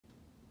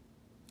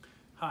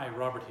Hi,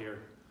 Robert here.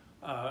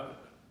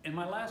 In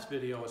my last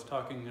video, I was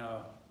talking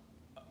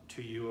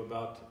to you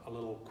about a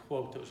little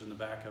quote that was in the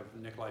back of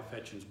Nikolai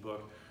Fechin's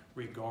book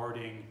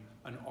regarding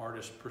an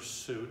artist's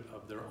pursuit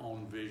of their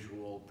own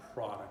visual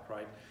product,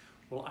 right?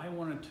 Well, I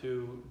wanted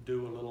to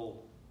do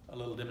a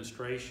little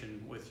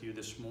demonstration with you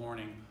this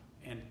morning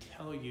and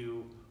tell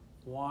you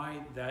why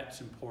that's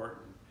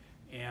important.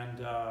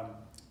 And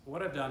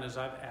what I've done is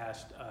I've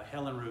asked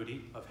Helen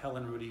Rudy of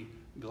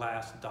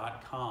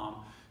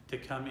HelenRudyGlass.com to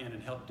come in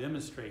and help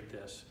demonstrate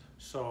this.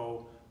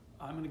 So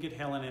I'm going to get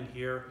Helen in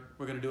here.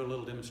 We're going to do a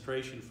little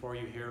demonstration for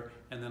you here,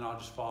 and then I'll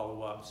just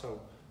follow up. So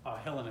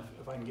Helen,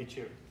 if I can get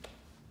you.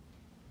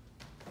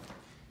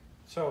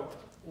 So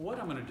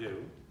what I'm going to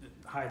do,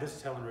 hi, this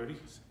is Helen Rudy.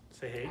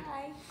 Say hey.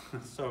 Hi.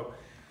 So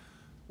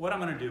what I'm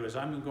going to do is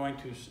I'm going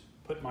to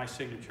put my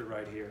signature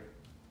right here.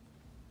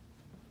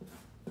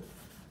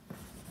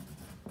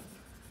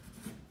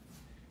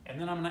 And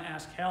then I'm going to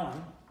ask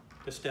Helen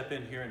to step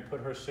in here and put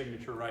her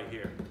signature right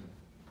here.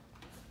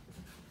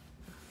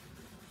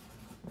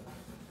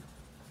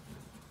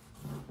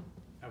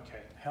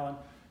 Okay, Helen,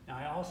 now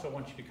I also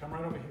want you to come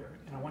right over here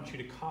and I want you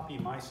to copy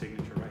my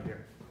signature right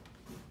here.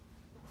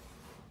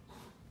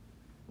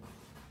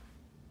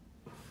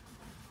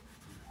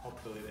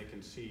 Hopefully they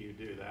can see you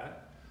do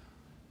that.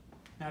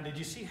 Now, did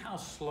you see how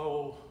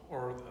slow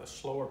or a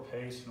slower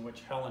pace in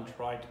which Helen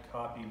tried to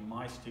copy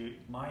my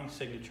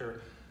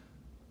signature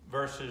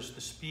versus the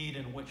speed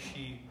in which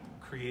she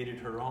created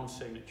her own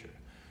signature?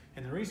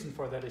 And the reason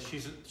for that is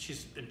she's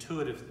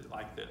intuitive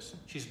like this.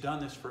 She's done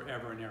this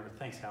forever and ever.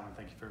 Thanks, Helen.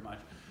 Thank you very much.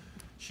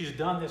 She's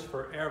done this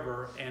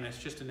forever, and it's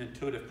just an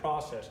intuitive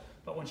process.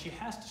 But when she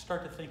has to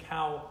start to think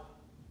how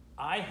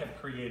I have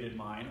created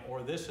mine,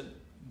 or the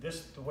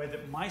way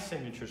that my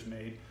signature is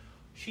made,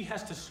 she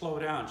has to slow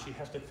down. She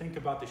has to think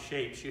about the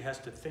shape. She has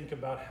to think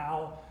about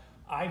how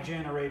I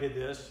generated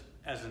this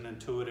as an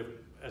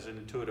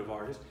intuitive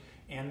artist,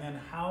 and then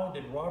how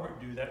did Robert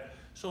do that?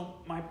 So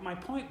my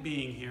point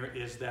being here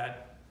is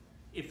that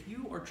if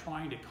you are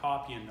trying to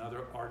copy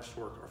another artist's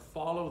work or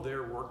follow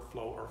their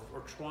workflow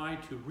or try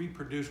to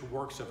reproduce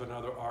works of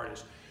another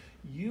artist,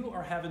 you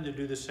are having to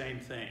do the same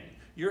thing.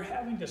 You're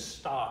having to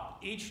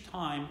stop each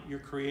time you're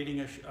creating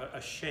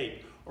a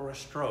shape or a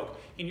stroke,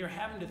 and you're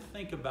having to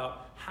think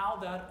about how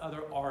that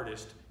other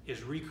artist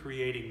is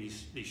recreating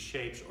these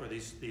shapes or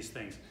these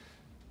things.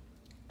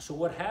 So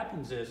what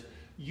happens is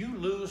you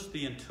lose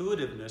the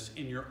intuitiveness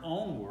in your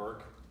own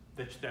work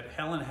that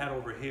Helen had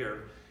over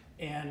here,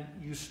 and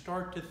you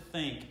start to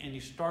think and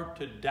you start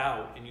to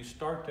doubt and you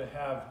start to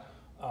have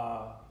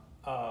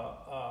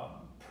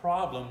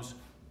problems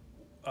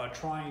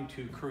trying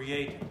to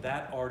create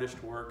that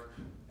artist work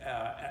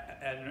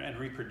and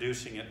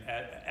reproducing it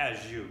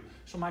as you.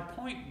 So my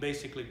point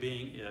basically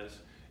being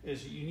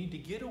is you need to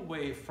get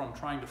away from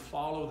trying to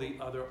follow the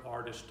other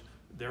artist,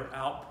 their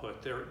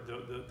output,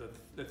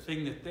 the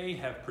thing that they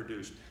have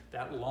produced,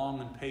 that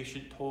long and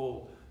patient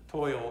toil,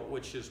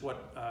 which is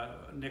what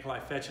Nikolai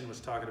Fechin was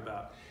talking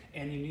about.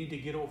 And you need to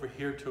get over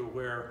here to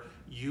where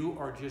you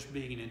are just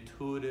being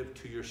intuitive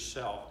to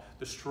yourself.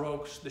 The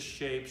strokes, the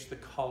shapes, the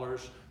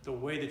colors, the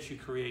way that you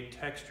create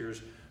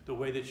textures, the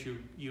way that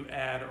you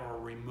add or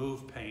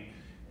remove paint,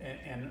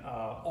 and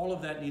all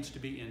of that needs to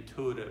be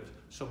intuitive.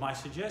 So my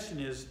suggestion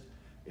is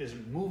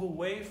move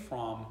away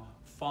from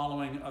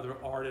following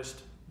other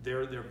artists,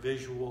 their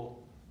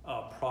visual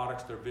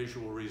products, their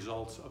visual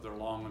results of their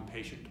long and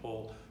patient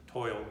toil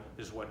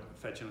is what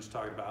Fechin was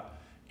talking about,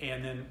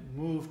 and then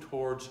move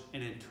towards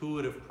an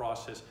intuitive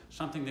process,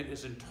 something that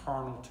is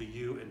internal to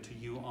you and to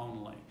you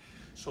only.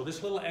 So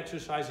this little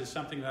exercise is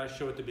something that I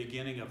show at the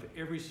beginning of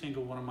every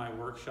single one of my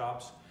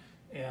workshops,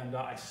 and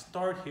I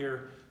start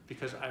here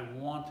because I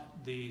want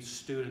the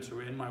students who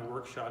are in my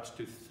workshops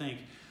to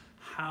think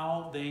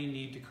how they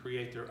need to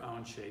create their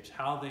own shapes,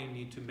 how they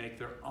need to make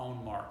their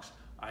own marks.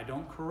 I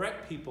don't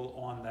correct people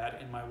on that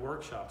in my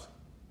workshops.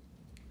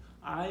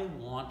 I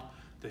want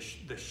the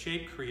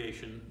shape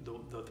creation,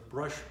 the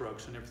brush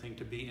strokes and everything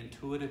to be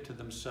intuitive to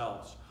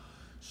themselves.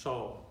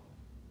 So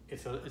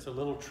it's a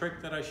little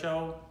trick that I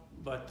show,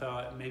 but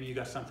maybe you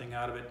got something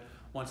out of it.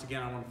 Once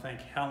again, I want to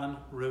thank Helen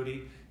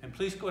Rudy, and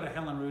please go to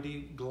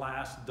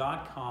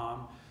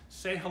HelenRudyGlass.com.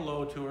 Say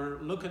hello to her,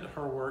 look at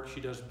her work.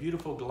 She does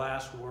beautiful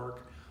glass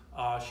work.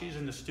 She's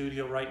in the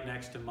studio right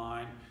next to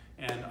mine,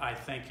 and I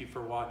thank you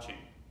for watching.